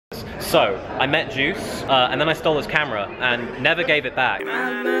So, I met Juice, and then I stole his camera, and never gave it back.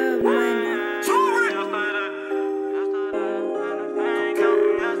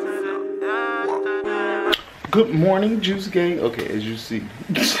 Good morning, Juice Gang. Okay, as you see,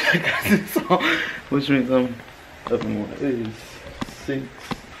 I got this on, which means I'm up in the morning. It is 6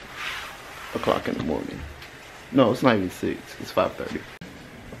 o'clock in the morning. No, it's not even 6, it's 5:30.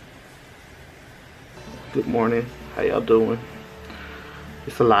 Good morning, how y'all doing?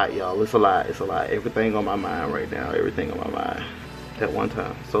 It's a lot, y'all. It's a lot. It's a lot. Everything on my mind right now. Everything on my mind at one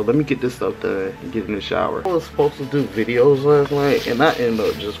time. So let me get this stuff done and get in the shower. I was supposed to do videos last night and I ended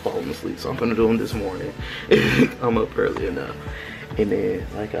up just falling asleep. So I'm gonna do them this morning. I'm up early enough. And then,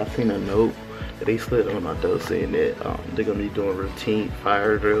 like, I seen a note that they slid on my door saying that they're gonna be doing routine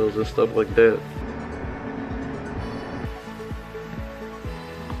fire drills and stuff like that.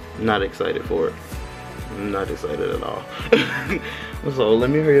 Not excited for it. I'm not excited at all. So let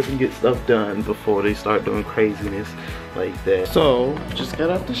me hurry up and get stuff done before they start doing craziness like that. So just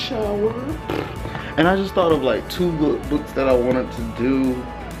got out the shower and I just thought of like 2 books that I wanted to do.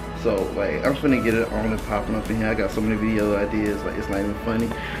 So like I'm finna get it on and popping up in here. I got so many video ideas, like it's not even funny.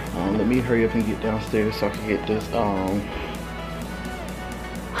 Let me hurry up and get downstairs so I can get this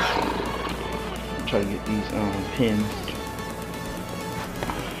try to get these pins.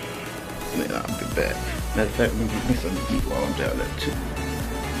 And then I'll be back. Matter of fact, we can get me something to eat while I'm down there too.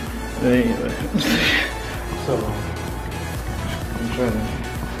 Anyway, so I'm trying to,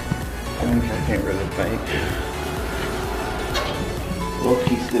 I can't really think.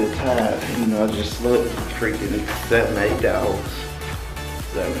 Low-key still tired, you know, I just slept freaking 7, 8 hours.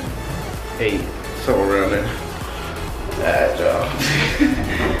 7, 8, somewhere around there. Tired, y'all.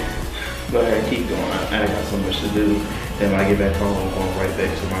 But I gotta keep going. I got so much to do. Then when I get back home, I'm going right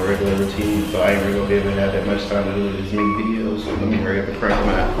back to my regular routine. So I ain't really gonna be able to have that much time to do as many videos. So let me hurry up and crank them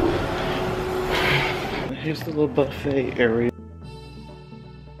out. Here's the little buffet area.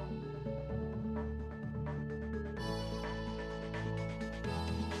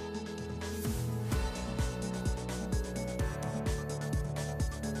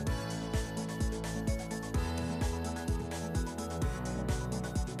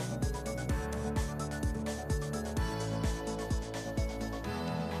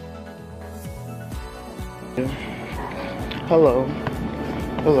 Hello.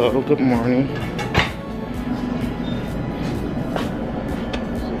 Hello, good morning.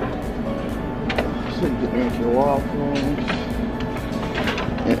 So you can make your waffles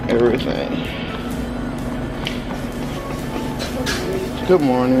and everything. Good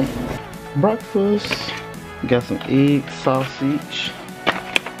morning. Breakfast. Got some eggs, sausage,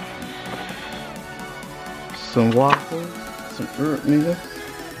 some waffles, some oatmeal,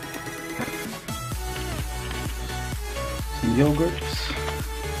 yogurts,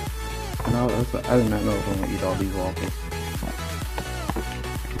 and all that stuff. I do not know if I'm gonna eat all these waffles,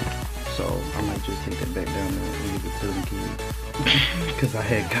 so I might just take that back down there and give it to the kids because I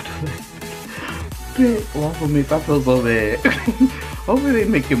had got big waffle mix. I feel so bad. Hopefully they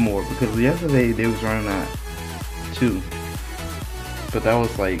make it more because yesterday they was running out too, but that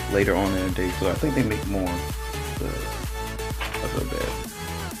was like later on in the day, so I think they make more. But I feel bad.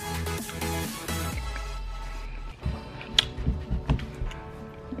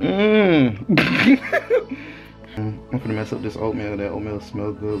 I'm finna mess up this oatmeal. That oatmeal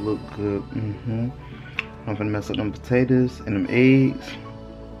smells good, look good. I'm finna mess up them potatoes and them eggs.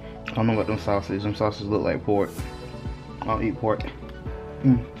 I don't know about them sausages. Them sausages look like pork. I don't eat pork.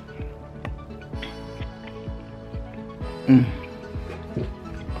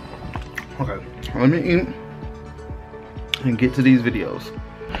 Okay, let me eat and get to these videos.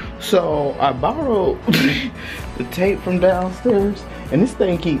 So I borrowed the tape from downstairs and this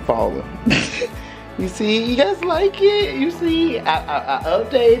thing keep falling. You see, you guys like it? You see, I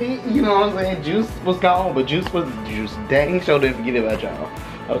updated, you know what I'm saying? Juice was gone, but Juice dang sure didn't forget about y'all.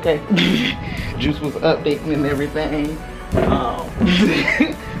 Okay? Juice was updating and everything.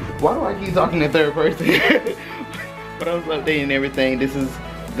 Why do I keep talking in third person? But I was updating everything. This is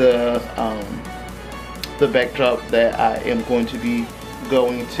the backdrop that I am going to be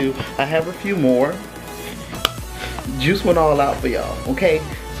going to. I have a few more. Juice went all out for y'all, okay?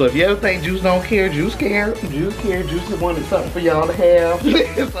 So if you ever think Juice don't care, Juice care. Juice care. Juice wanted something for y'all to have.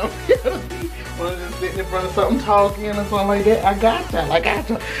 Something for y'all to see. Wanted to sit in front of something talking or something like that. I got y'all. I got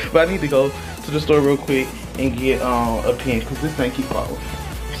y'all. But I need to go to the store real quick and get a pen because this thing keep falling.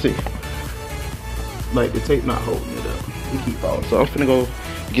 See, like the tape not holding it up. It keep falling. So I'm finna go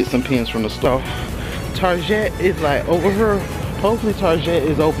get some pens from the store. Target is like over here Hopefully Target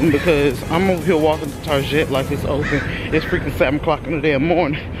is open because I'm over here walking to Target like it's open. It's freaking 7 o'clock in the damn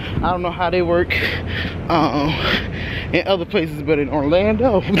morning. I don't know how they work in other places, but in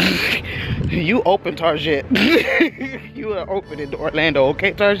Orlando, you open Target. You are open in Orlando,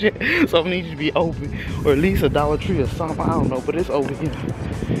 okay, Target? So it needs to be open, or at least a Dollar Tree or something. I don't know, but it's open here.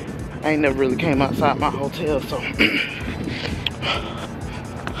 I ain't never really came outside my hotel, so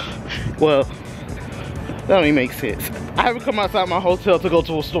well, that don't even make sense. I haven't come outside my hotel to go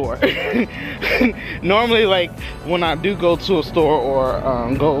to a store. Normally, like when I do go to a store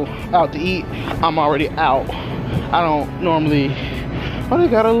or go out to eat, I'm already out. I don't normally. Oh, they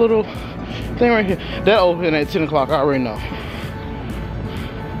got a little thing right here. That open at 10 o'clock. I already know.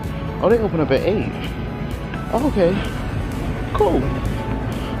 Oh, they open up at 8. Oh, okay. Cool.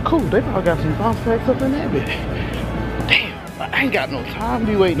 Cool. They probably got some bounce packs up in that bit. Damn, I ain't got no time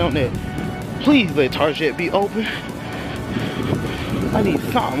to be waiting on that. Please let Target be open. I need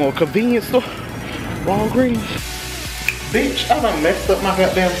something more convenience store. Walgreens. Bitch, I done messed up my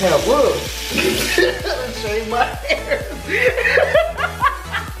goddamn hair. Look. Shave my hair.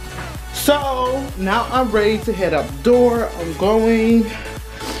 So now I'm ready to head out the door. I'm going.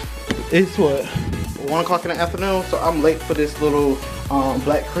 It's what? 1 o'clock in the afternoon. So I'm late for this little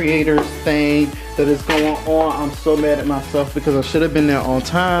Black Creators thing that is going on. I'm so mad at myself because I should have been there on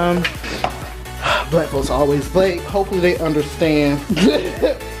time. Black folks always late. Hopefully they understand.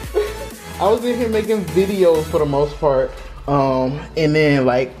 I was in here making videos for the most part. And then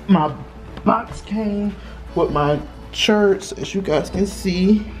like my box came with my shirts, as you guys can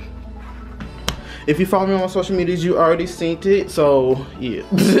see. If you follow me on social medias, you already seen it. So yeah.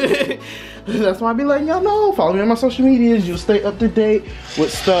 That's why I be letting y'all know. Follow me on my social medias. You'll stay up to date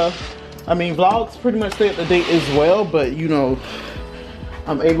with stuff. I mean, vlogs pretty much stay up to date as well, but you know,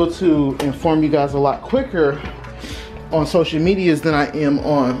 I'm able to inform you guys a lot quicker on social medias than I am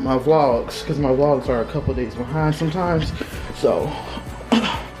on my vlogs, because my vlogs are a couple days behind sometimes. So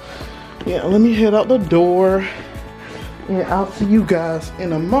yeah, let me head out the door and I'll see you guys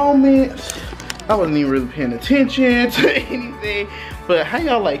in a moment. I wasn't even really paying attention to anything, but how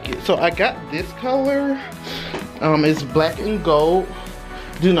y'all like it? So I got this color. It's black and gold.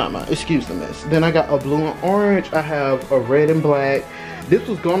 Do not mind, excuse the mess. Then I got a blue and orange. I have a red and black. This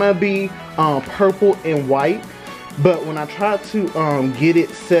was gonna be purple and white, but when I tried to get it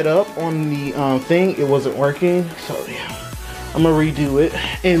set up on the thing, it wasn't working. So yeah, I'm gonna redo it.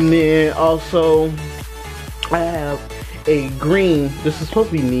 And then also I have a green. This is supposed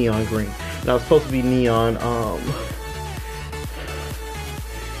to be neon green. Now it's supposed to be neon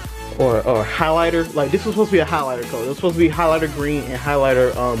or highlighter. Like this was supposed to be a highlighter color. It was supposed to be highlighter green and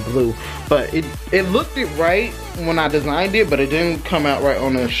highlighter blue. But it looked it right when I designed it, but it didn't come out right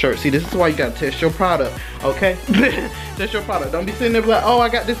on the shirt. See, this is why you gotta test your product, okay? Test your product. Don't be sitting there like, oh, I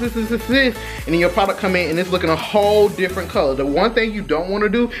got this, and then your product come in and it's looking a whole different color. The one thing you don't want to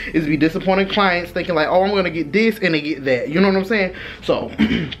do is be disappointing clients thinking like, oh, I'm gonna get this and they get that. You know what I'm saying? So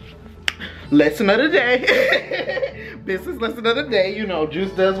lesson of the day. Business lesson of the day. You know,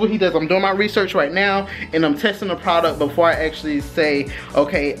 Juice does what he does. I'm doing my research right now and I'm testing the product before I actually say,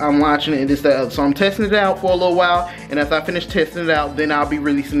 okay, I'm launching it and this, that. So I'm testing it out for a little while, and after I finish testing it out, then I'll be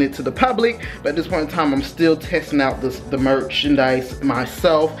releasing it to the public. But at this point in time, I'm still testing out the merchandise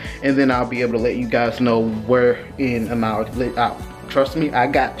myself, and then I'll be able to let you guys know where in and out. Trust me, I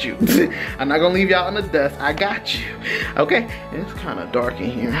got you. I'm not gonna leave y'all in the dust. I got you. Okay? And it's kind of dark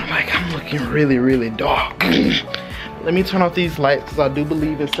in here. Like, I'm looking really, really dark. Let me turn off these lights because I do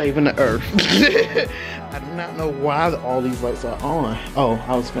believe in saving the earth. I do not know why all these lights are on. Oh,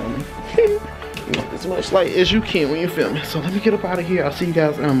 I was filming. You want as much light as you can when you're filming. So let me get up out of here. I'll see you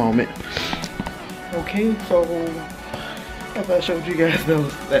guys in a moment. Okay, so as I showed you guys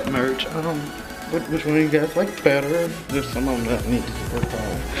that merch, which one of you guys like better? There's some of them that need to work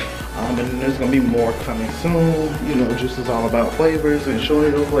on. And then there's gonna be more coming soon. You know, Juice is all about flavors and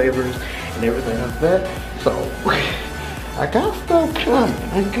showing you the flavors and everything like that. So I got stuff coming.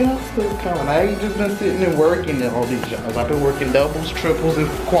 I ain't just been sitting and working at all these jobs. I've been working doubles, triples, and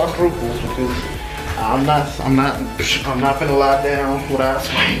quadruples because I'm not gonna lie down without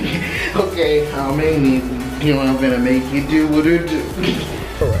swinging. Okay, I may need, you know, I'm gonna make you do what it do.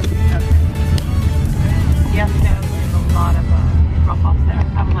 Correct. Yes, there's a lot of drop-offs there.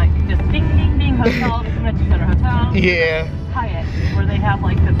 I'm like, just ding, ding, ding, hotel, convention center hotel. Yeah. Hyatt, where they have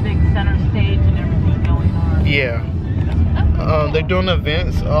like the big center stage and everything going on. Yeah. They're doing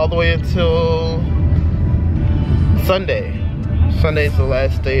events all the way until Sunday. Sunday's the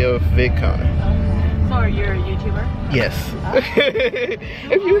last day of VidCon. So are you a YouTuber? Yes.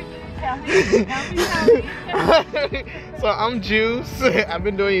 So I'm Juice. I've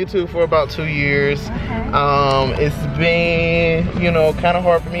been doing YouTube for about 2 years. It's been, you know, kind of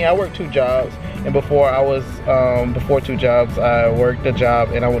hard for me. I work 2 jobs, and before 2 jobs, I worked a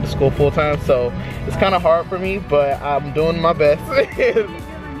job and I went to school full time. So it's kind of hard for me, but I'm doing my best.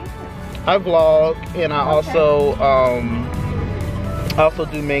 I vlog, and I also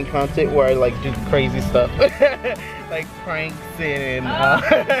do main content where I like do crazy stuff like pranks and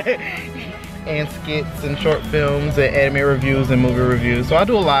and skits and short films and anime reviews and movie reviews. So I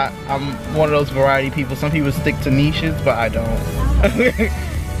do a lot. I'm one of those variety people. Some people stick to niches, but I don't.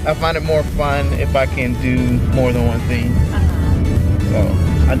 I find it more fun if I can do more than one thing. So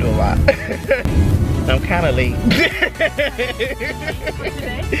I do a lot. I'm kind of late.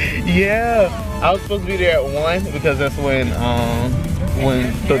 Yeah, I was supposed to be there at 1 because that's when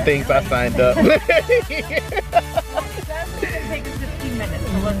the things I signed up. That's gonna take us 15 minutes,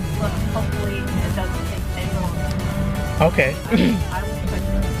 so let's hopefully it doesn't take any longer. Okay. I will push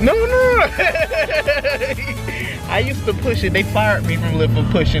it. No. I used to push it. They fired me from Lyft for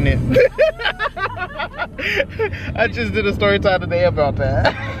pushing it. I just did a story time today about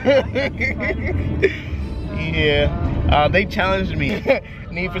that. Yeah. They challenged me.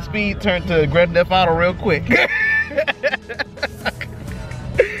 Need for Speed turned to Grand Theft Auto real quick. Who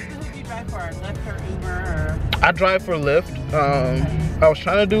do you drive for? Lyft or Uber? Or? I drive for Lyft. I was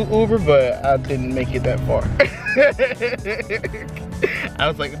trying to do Uber, but I didn't make it that far. I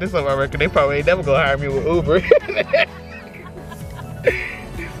was like, this is on my record. They probably ain't never gonna hire me with Uber.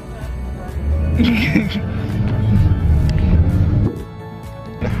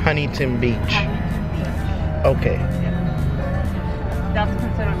 Huntington Beach. Okay. That's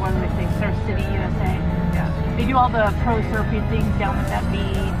considered one of the things. Surf City, USA. Yeah. They do all the pro surfing things down at that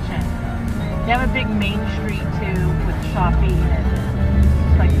beach, and they have a big main street too with shopping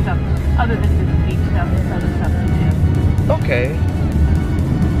and like stuff other than just beach stuff. There's other stuff to do. Okay.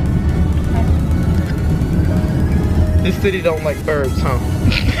 This city don't like birds, huh?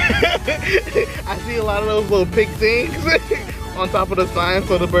 I see a lot of those little pig things on top of the sign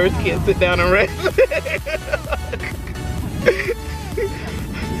so the birds can't sit down and rest.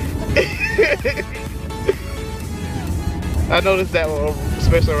 I noticed that one,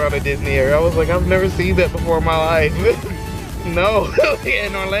 especially around the Disney area. I was like, I've never seen that before in my life. No,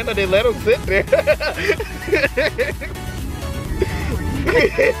 in Orlando they let them sit there.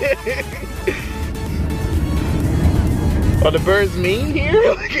 Are the birds mean here?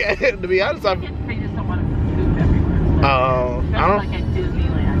 To be honest, they just don't want to poop everywhere. Oh, I don't. Like at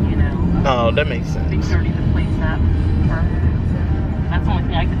Disneyland, you know. Oh, that makes sense. They dirty the place up. That's the only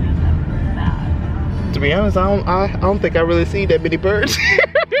thing I can do is that. To be honest, I don't think I really see that many birds. So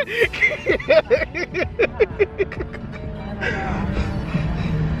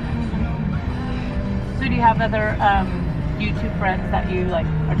do you have other YouTube friends that you like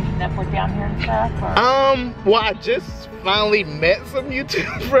are just Netflix down here and stuff? Or? Well, I just finally met some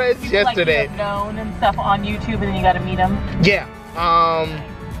YouTube friends yesterday. Like you have known and stuff on YouTube, and then you got to meet them. Yeah.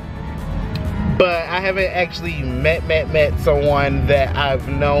 But I haven't actually met someone that I've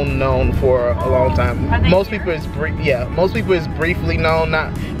known for a long time. Most people is briefly known,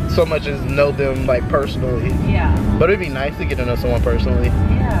 not so much as know them like personally. Yeah. But it'd be nice to get to know someone personally.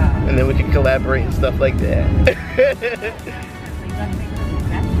 Yeah. And then we can collaborate and stuff like that.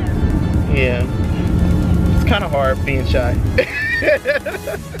 Yeah. It's kind of hard being shy.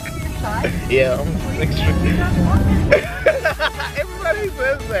 Yeah, I'm extremely. Everybody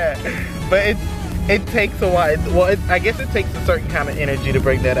says that, but it takes a while. Well, I guess it takes a certain kind of energy to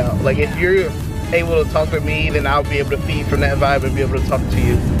bring that out. Like if you're able to talk to me, then I'll be able to feed from that vibe and be able to talk to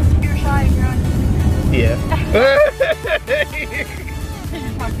you. You're shy. You're on. Yeah.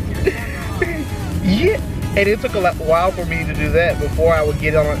 Yeah. And it took a while for me to do that. Before I would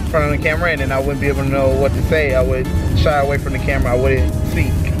get on front of the camera and then I wouldn't be able to know what to say. I would shy away from the camera. I wouldn't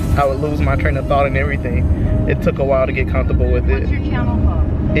speak. I would lose my train of thought and everything. It took a while to get comfortable with it. What's your channel called?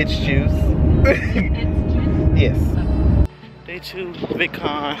 IttzJuice. IttzJuice? Yes. Day 2,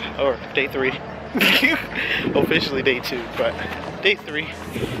 VidCon, or day 3. Officially day 2, but day 3.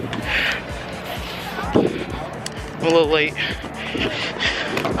 I'm a little late.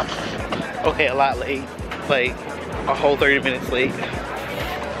 Okay, a lot late. Like a whole 30 minutes late.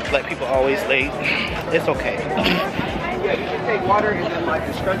 Like people always late. It's okay. Yeah, you can take water and then like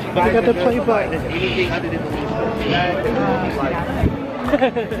the scrunchy guys. I got the play button. Anything other than the little scrunchy bag.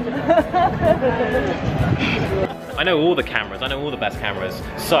 I know all the cameras. I know all the best cameras.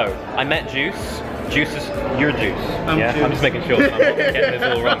 So I met Juice. Juice is your Juice. I'm yeah, Juice. I'm just making sure that I'm not getting this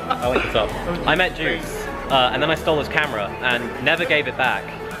all wrong. I like this up. I met Juice, and then I stole his camera and never gave it back.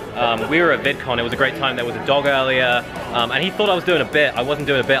 We were at VidCon, it was a great time, there was a dog earlier, and he thought I was doing a bit. I wasn't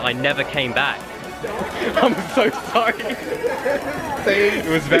doing a bit, I never came back. I'm so sorry. It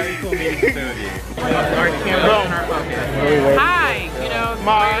was very cool meeting the two of you. Hi, you know,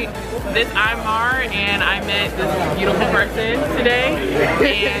 Mar. I'm Mar, and I met this beautiful person today,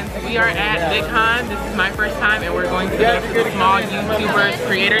 and we are at VidCon. This is my first time, and we're going to the small YouTubers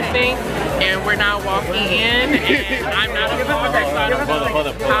creators thing, and we're now walking in, and I'm not a vlogger, so I don't know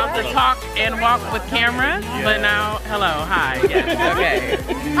how to talk and walk with cameras, but now, hello, hi, yes, okay.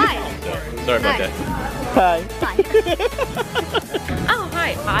 Hi. Sorry about that. Hi. Hi. Oh,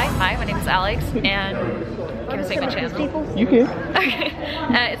 hi. Hi, my name is Alex, and can I say my channel? You can. Okay.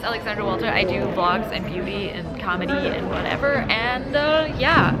 It's Alexandra Walter. I do vlogs and beauty and comedy and whatever, and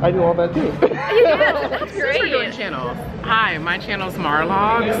yeah. I do all that too. That's We're doing great. channels. Hi, my channel's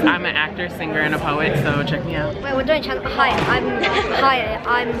Marlogs. I'm an actor, singer, and a poet, so check me out. Wait, we're doing channel. Hi,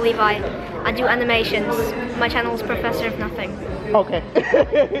 I'm Levi. I do animations. My channel's Professor of Nothing. Okay.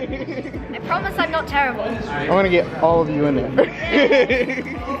 I promise I'm not terrible. I'm gonna get all of you in there. But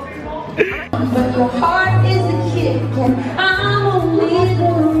your heart is a kid.